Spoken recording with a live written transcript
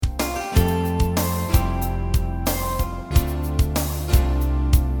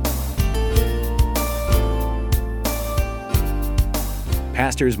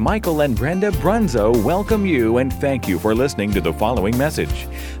Pastors Michael and Brenda Brunzo welcome you and thank you for listening to the following message.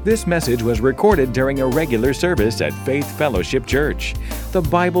 This message was recorded during a regular service at Faith Fellowship Church. The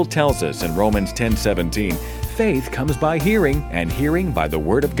Bible tells us in Romans 10:17, faith comes by hearing, and hearing by the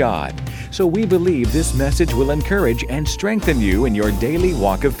Word of God. So we believe this message will encourage and strengthen you in your daily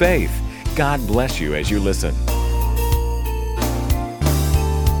walk of faith. God bless you as you listen.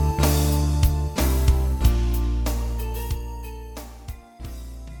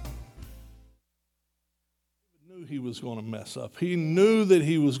 He was going to mess up. He knew that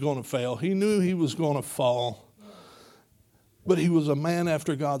he was going to fail. He knew he was going to fall. But he was a man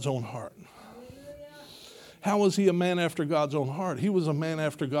after God's own heart. How was he a man after God's own heart? He was a man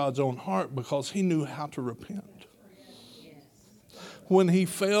after God's own heart because he knew how to repent. When he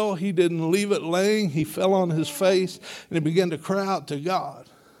fell, he didn't leave it laying. He fell on his face and he began to cry out to God.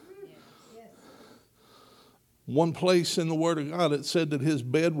 One place in the Word of God, it said that his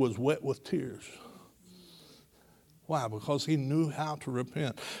bed was wet with tears. Why? Because he knew how to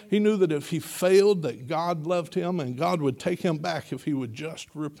repent. He knew that if he failed, that God loved him and God would take him back if he would just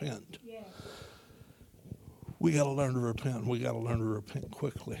repent. Yes. We got to learn to repent. We got to learn to repent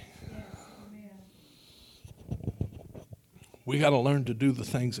quickly. Yes. We got to learn to do the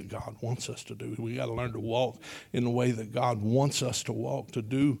things that God wants us to do. We got to learn to walk in the way that God wants us to walk, to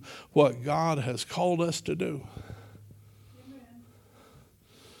do what God has called us to do.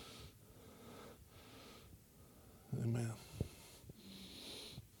 Amen.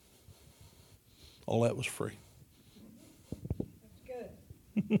 All that was free. That's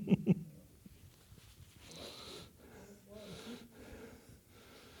good.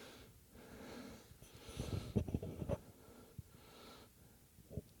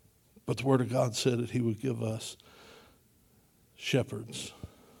 But the Word of God said that he would give us shepherds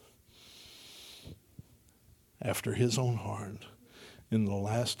after his own heart in the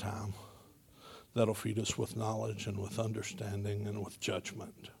last time. That'll feed us with knowledge and with understanding and with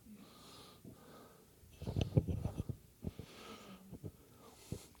judgment.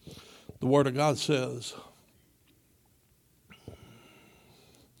 The Word of God says,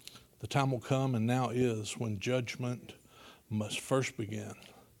 the time will come and now is when judgment must first begin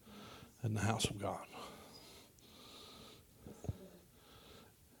in the house of God.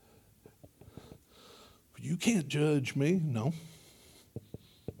 You can't judge me. No,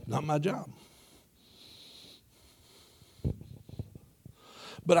 not my job.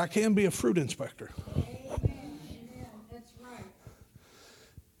 But I can be a fruit inspector. Amen. That's right.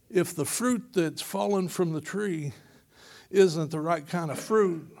 If the fruit that's fallen from the tree isn't the right kind of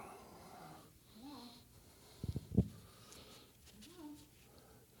fruit,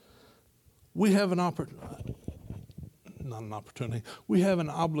 we have an opportunity, not an opportunity, we have an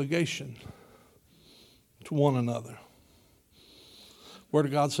obligation to one another. Word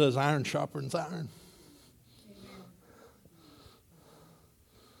of God says iron sharpens iron.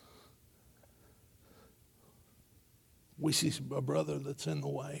 We see a brother that's in the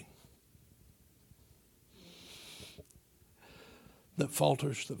way, that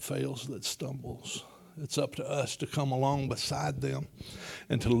falters, that fails, that stumbles. It's up to us to come along beside them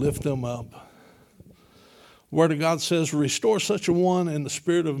and to lift them up. The Word of God says, restore such a one in the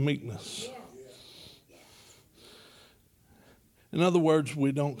spirit of meekness. In other words,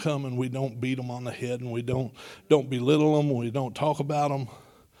 we don't come and we don't beat them on the head and we don't belittle them, we don't talk about them.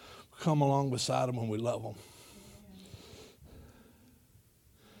 We come along beside them and we love them.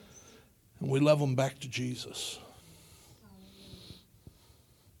 And we love them back to Jesus.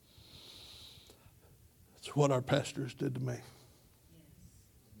 That's what our pastors did to me.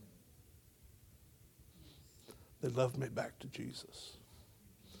 They loved me back to Jesus.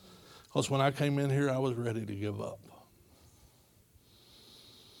 Because when I came in here, I was ready to give up.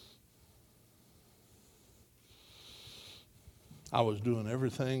 I was doing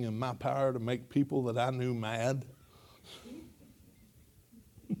everything in my power to make people that I knew mad.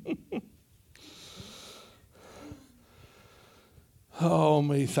 Oh,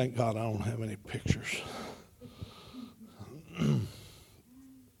 me, thank God I don't have any pictures.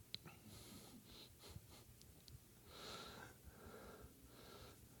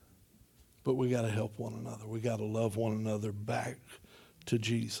 But we got to help one another. We got to love one another back to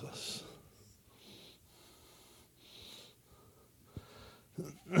Jesus.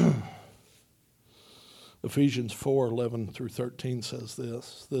 Ephesians 4:11 through 13 says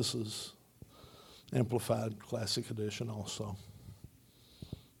this. This is Amplified Classic Edition also.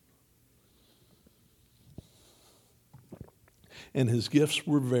 And his gifts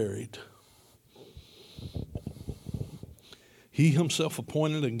were varied. He himself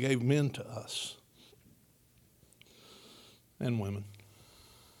appointed and gave men to us and women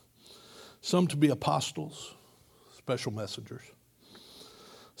some to be apostles, special messengers,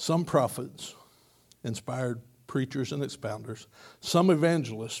 some prophets, inspired preachers and expounders, some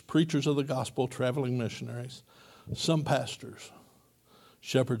evangelists, preachers of the gospel, traveling missionaries, some pastors,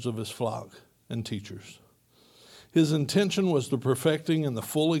 shepherds of his flock, and teachers. His intention was the perfecting and the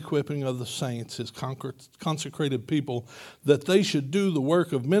full equipping of the saints, his consecrated people, that they should do the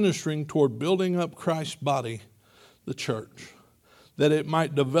work of ministering toward building up Christ's body, the church, that it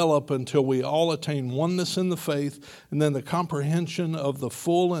might develop until we all attain oneness in the faith and then the comprehension of the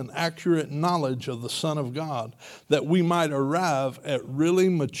full and accurate knowledge of the Son of God, that we might arrive at really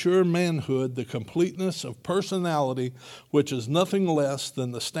mature manhood, the completeness of personality, which is nothing less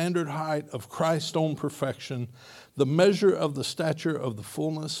than the standard height of Christ's own perfection, the measure of the stature of the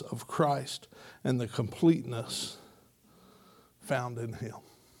fullness of Christ, and the completeness found in him.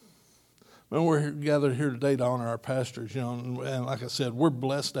 When we're gathered here today to honor our pastors, and like I said, we're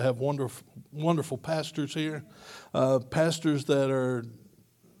blessed to have wonderful pastors here, pastors that are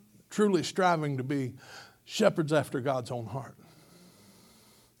truly striving to be shepherds after God's own heart.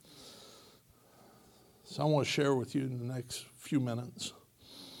 So I want to share with you in the next few minutes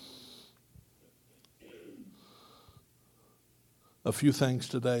a few things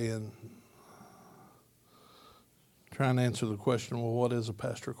today and trying to answer the question, well, what is a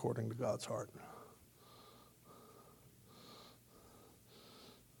pastor according to God's heart?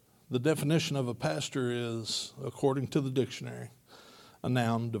 The definition of a pastor is, according to the dictionary, a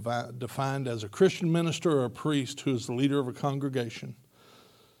noun defined as a Christian minister or a priest who is the leader of a congregation.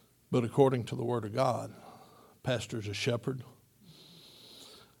 But according to the Word of God, pastor is a shepherd,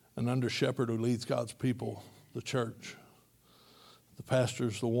 an under shepherd who leads God's people, the church. The pastor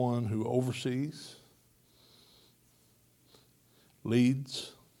is the one who oversees,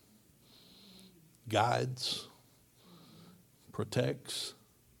 leads, guides, protects,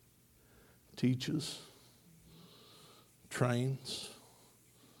 teaches, trains,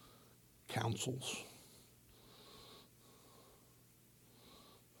 counsels.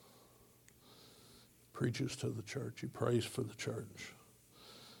 Preaches to the church. He prays for the church.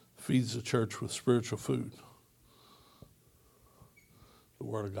 Feeds the church with spiritual food. The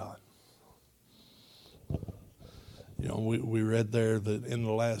Word of God. We read there that in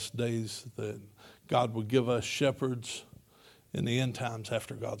the last days that God would give us shepherds in the end times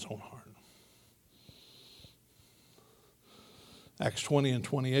after God's own heart. Acts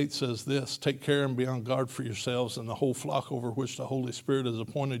 20:28 says this, take care and be on guard for yourselves and the whole flock over which the Holy Spirit has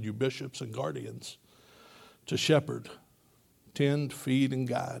appointed you bishops and guardians to shepherd, tend, feed, and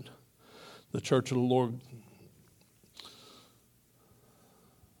guide the church of the Lord,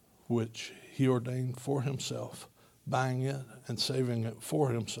 which he ordained for himself, buying it and saving it for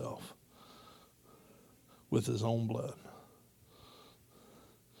himself with his own blood.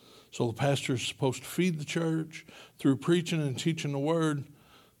 So the pastor is supposed to feed the church through preaching and teaching the word.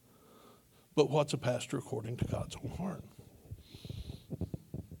 But what's a pastor according to God's own heart?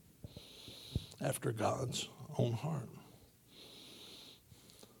 After God's own heart.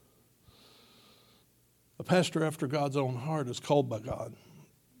 A pastor after God's own heart is called by God.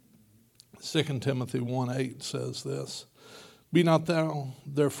 2 Timothy 1:8 says this, be not thou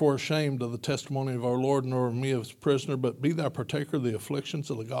therefore ashamed of the testimony of our Lord, nor of me as prisoner, but be thou partaker of the afflictions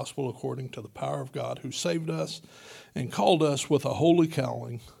of the gospel according to the power of God, who saved us and called us with a holy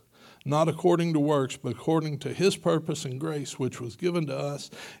calling, not according to works, but according to his purpose and grace, which was given to us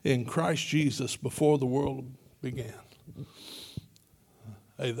in Christ Jesus before the world began.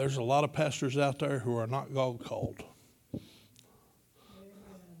 Hey, there's a lot of pastors out there who are not God called.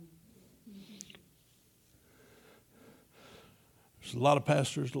 There's a lot of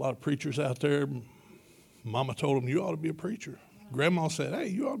pastors, a lot of preachers out there. Mama told them, you ought to be a preacher. Grandma said, hey,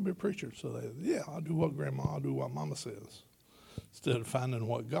 you ought to be a preacher. So they, yeah, I'll do what Grandma, I'll do what Mama says. Instead of finding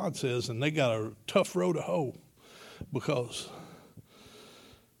what God says, and they got a tough row to hoe, because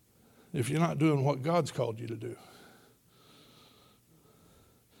if you're not doing what God's called you to do,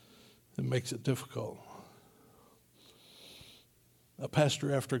 it makes it difficult. A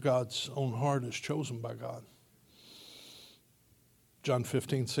pastor after God's own heart is chosen by God. John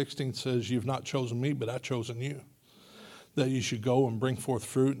 15:16 says, you've not chosen me, but I've chosen you, that you should go and bring forth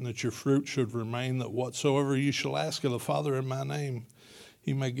fruit, and that your fruit should remain, that whatsoever you shall ask of the Father in my name,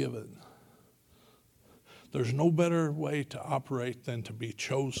 he may give it. There's no better way to operate than to be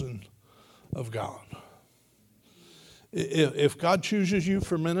chosen of God. If God chooses you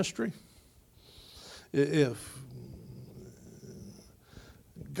for ministry, if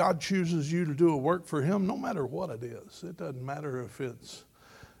God chooses you to do a work for him, no matter what it is. It doesn't matter if it's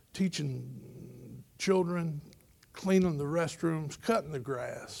teaching children, cleaning the restrooms, cutting the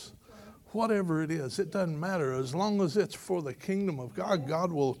grass, Whatever it is, it doesn't matter. As long as it's for the kingdom of God,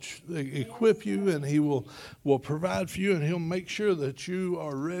 God will equip you, and He will provide for you, and He'll make sure that you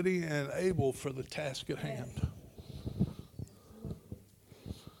are ready and able for the task at hand.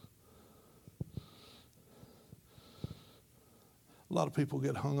 A lot of people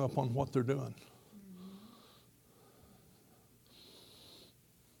get hung up on what they're doing.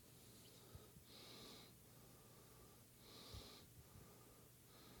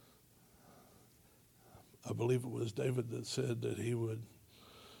 I believe it was David that said that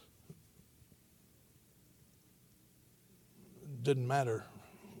didn't matter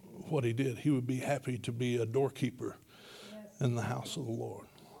what he did, he would be happy to be a doorkeeper in the house of the Lord.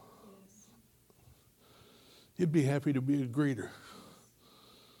 He'd be happy to be a greeter.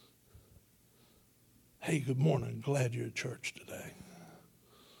 Hey, good morning. Glad you're at church today.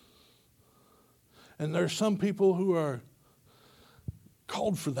 And there's some people who are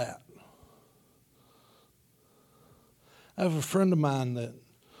called for that. I have a friend of mine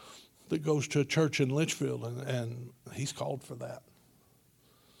that goes to a church in Litchfield, and he's called for that.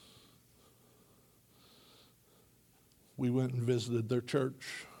 We went and visited their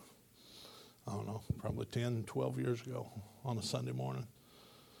church, I don't know, probably 10, 12 years ago on a Sunday morning.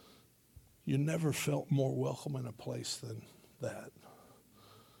 You never felt more welcome in a place than that,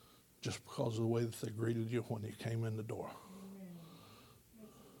 just because of the way that they greeted you when you came in the door.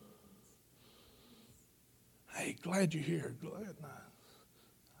 Hey, glad you're here. Glad.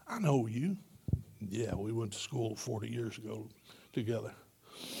 I know you. Yeah, we went to school 40 years ago together.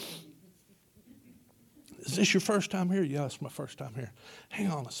 Is this your first time here? Yeah, it's my first time here.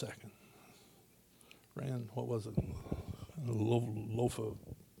 Hang on a second. Ran, what was it? A loaf of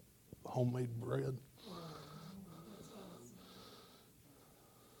homemade bread.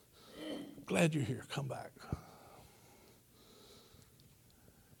 Glad you're here. Come back.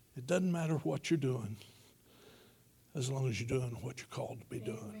 It doesn't matter what you're doing, as long as you're doing what you're called to be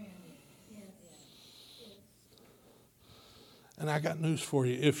doing. And I got news for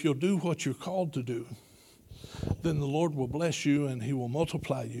you. If you'll do what you're called to do, then the Lord will bless you and He will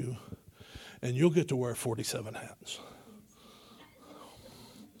multiply you, and you'll get to wear 47 hats.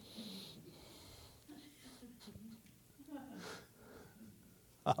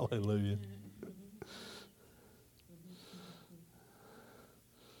 Hallelujah.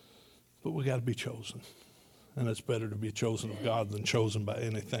 But we got to be chosen. And it's better to be chosen of God than chosen by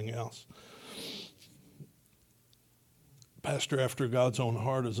anything else. Pastor after God's own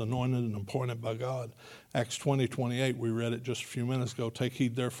heart is anointed and appointed by God. Acts 20:28, we read it just a few minutes ago. Take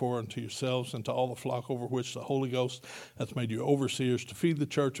heed therefore unto yourselves and to all the flock over which the Holy Ghost hath made you overseers, to feed the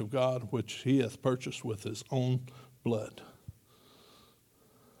church of God, which He hath purchased with His own blood.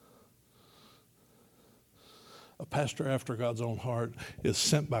 A pastor after God's own heart is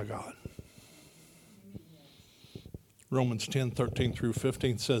sent by God. Romans 10:13 through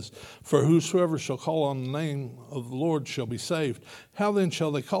 15 says, For whosoever shall call on the name of the Lord shall be saved. How then shall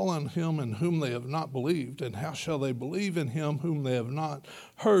they call on Him in whom they have not believed? And how shall they believe in Him whom they have not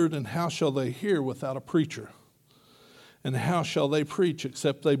heard? And how shall they hear without a preacher? And how shall they preach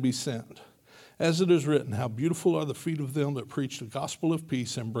except they be sent? As it is written, how beautiful are the feet of them that preach the gospel of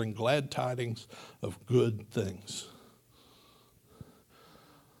peace and bring glad tidings of good things.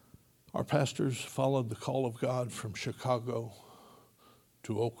 Our pastors followed the call of God from Chicago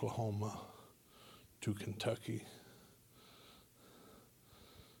to Oklahoma to Kentucky.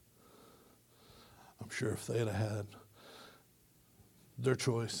 I'm sure if they had had their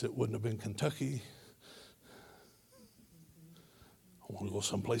choice, it wouldn't have been Kentucky. I want to go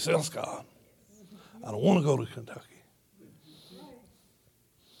someplace else, God. I don't want to go to Kentucky.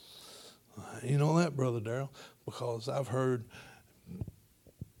 You know that, Brother Darrell? Because I've heard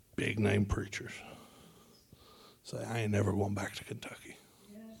big name preachers say, I ain't never going back to Kentucky.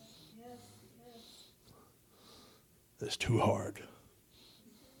 It's too hard.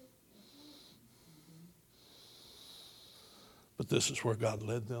 But this is where God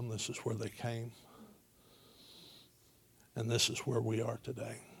led them. This is where they came. And this is where we are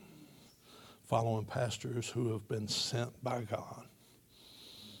today, following pastors who have been sent by God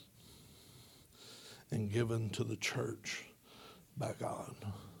and given to the church by God.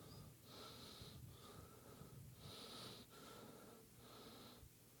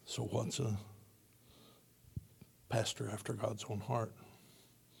 So what's a pastor after God's own heart?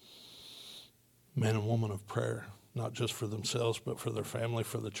 Man and woman of prayer, not just for themselves, but for their family,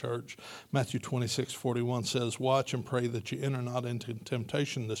 for the church. Matthew 26:41 says, watch and pray that you enter not into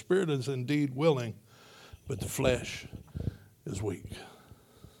temptation. The spirit is indeed willing, but the flesh is weak.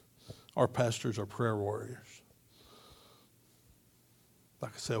 Our pastors are prayer warriors.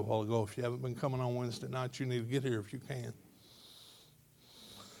 Like I said a while ago, if you haven't been coming on Wednesday nights, you need to get here if you can.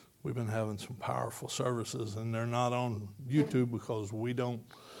 We've been having some powerful services, and they're not on YouTube because we don't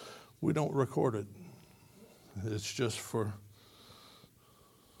record it. It's just for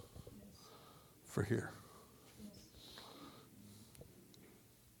here.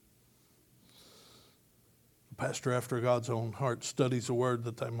 A pastor after God's own heart studies the word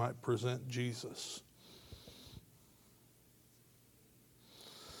that they might present Jesus.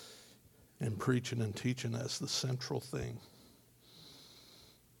 And preaching and teaching as the central thing.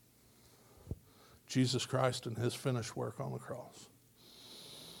 Jesus Christ and his finished work on the cross.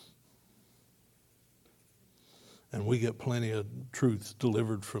 And we get plenty of truth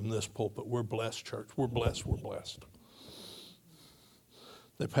delivered from this pulpit. We're blessed, church. We're blessed. We're blessed.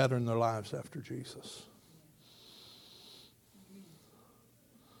 They pattern their lives after Jesus.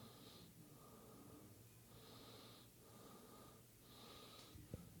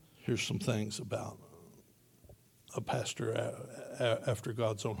 Here's some things about a pastor after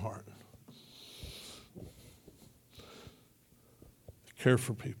God's own heart. Care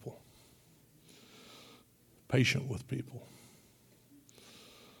for people. Patient with people.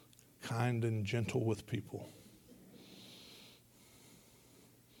 Kind and gentle with people.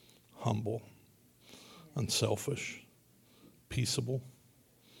 Humble. Unselfish. Peaceable.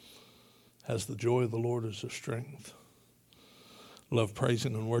 Has the joy of the Lord as their strength. Love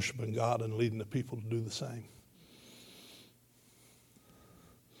praising and worshiping God and leading the people to do the same.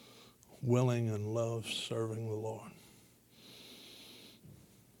 Willing and love serving the Lord.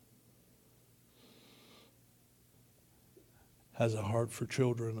 Has a heart for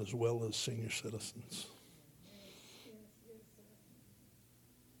children as well as senior citizens.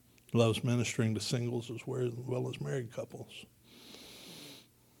 Loves ministering to singles as well as married couples.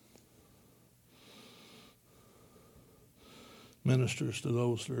 Ministers to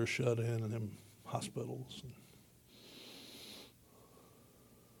those that are shut in hospitals.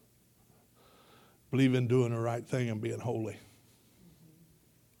 Believe in doing the right thing and being holy.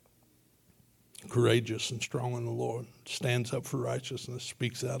 Courageous and strong in the Lord. Stands up for righteousness.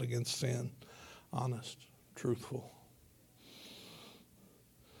 Speaks out against sin. Honest. Truthful.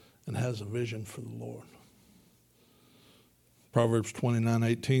 And has a vision for the Lord. Proverbs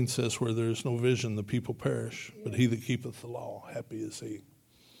 29:18 says, where there is no vision, the people perish. But he that keepeth the law, happy is he.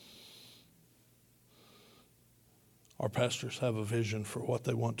 Our pastors have a vision for what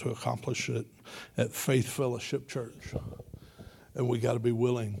they want to accomplish at Faith Fellowship Church. And we got to be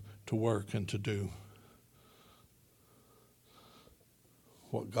willing to work and to do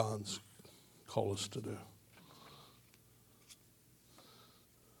what God's called us to do.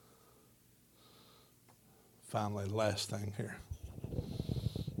 Finally, last thing here.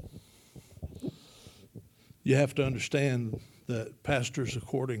 You have to understand that pastors,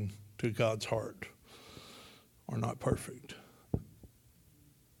 according to God's heart, are not perfect.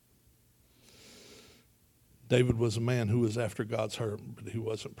 David was a man who was after God's heart, but he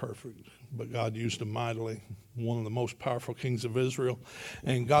wasn't perfect. But God used him mightily, one of the most powerful kings of Israel.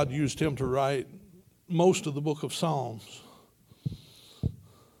 And God used him to write most of the book of Psalms.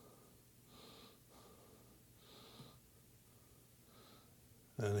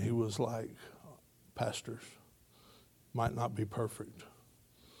 And he was like pastors, might not be perfect.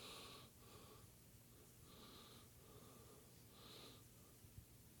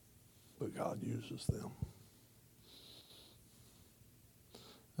 But God uses them.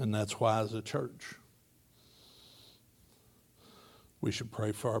 And that's why as a church, we should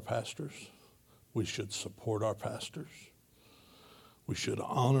pray for our pastors. We should support our pastors. We should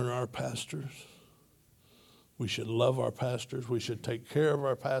honor our pastors. We should love our pastors. We should take care of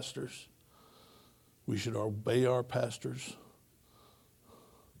our pastors. We should obey our pastors.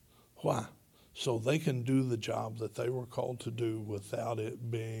 Why? So they can do the job that they were called to do without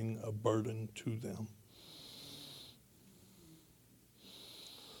it being a burden to them.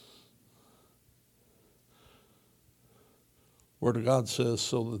 Word of God says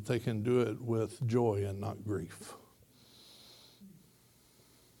so that they can do it with joy and not grief.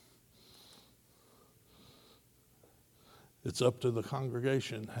 It's up to the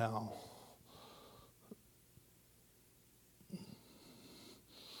congregation how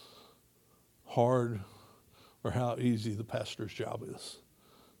hard or how easy the pastor's job is.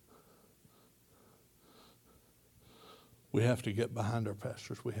 We have to get behind our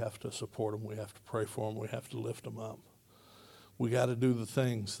pastors. We have to support them. We have to pray for them. We have to lift them up. We got to do the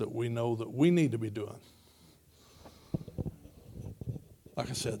things that we know that we need to be doing.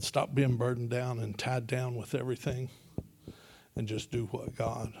 Like I said, stop being burdened down and tied down with everything and just do what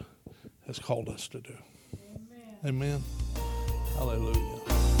God has called us to do. Amen. Amen. Hallelujah.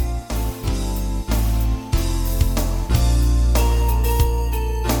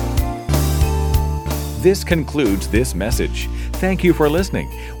 This concludes this message. Thank you for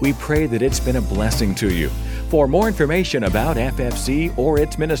listening. We pray that it's been a blessing to you. For more information about FFC or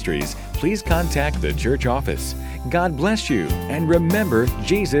its ministries, please contact the church office. God bless you, and remember,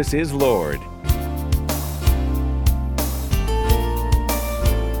 Jesus is Lord.